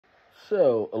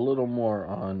So, a little more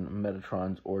on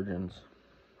Metatron's origins.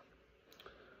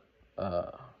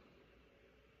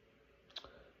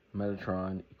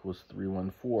 Metatron equals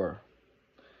 314,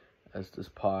 as does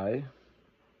pi,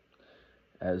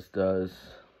 as does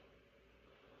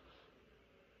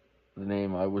the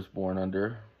name I was born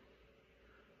under,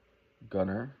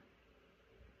 Gunner.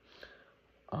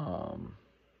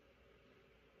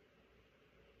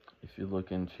 If you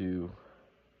look into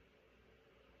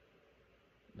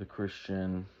the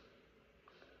Christian,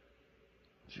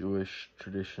 Jewish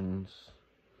traditions,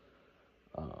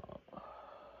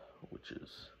 which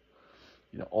is,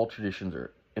 all traditions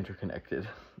are interconnected.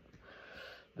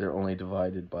 They're only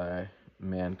divided by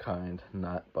mankind,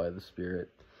 not by the spirit.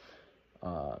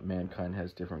 Mankind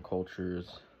has different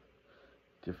cultures,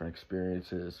 different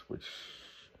experiences, which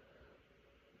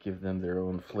give them their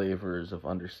own flavors of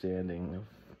understanding of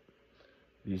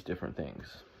these different things.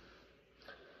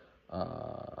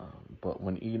 But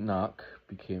when Enoch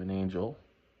became an angel,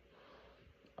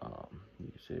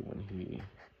 you say when he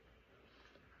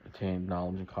attained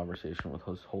knowledge and conversation with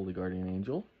his holy guardian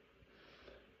angel,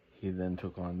 he then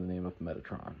took on the name of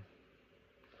Metatron.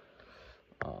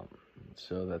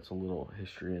 So that's a little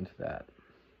history into that.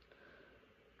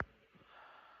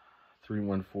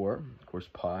 314, of course,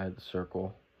 pi, the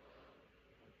circle,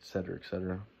 etc.,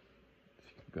 etc. If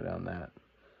you can go down that.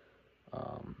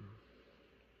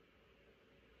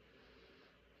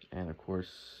 And of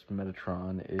course,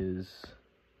 Metatron is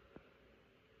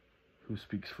who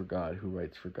speaks for God, who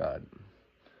writes for God.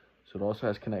 So it also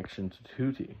has connection to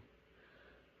Tuti,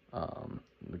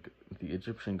 the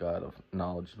Egyptian god of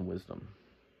knowledge and wisdom.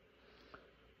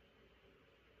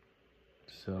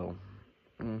 So,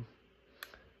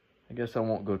 I guess I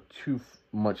won't go too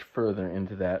much further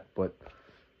into that, but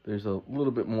there's a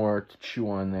little bit more to chew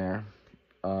on there,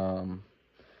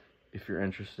 if you're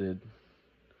interested.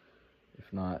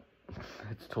 If not,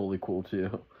 it's totally cool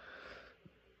too.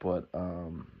 But,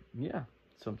 yeah,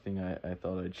 something I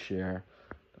thought I'd share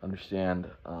to understand.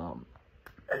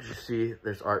 As you see,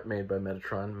 there's art made by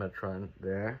Metatron. Metatron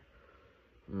there.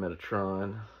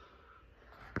 Metatron.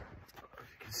 If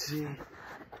you can see.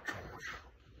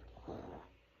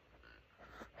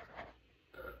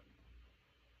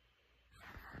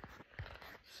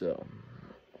 So,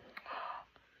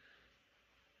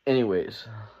 anyways,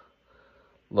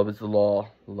 love is the law,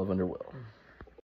 love under will.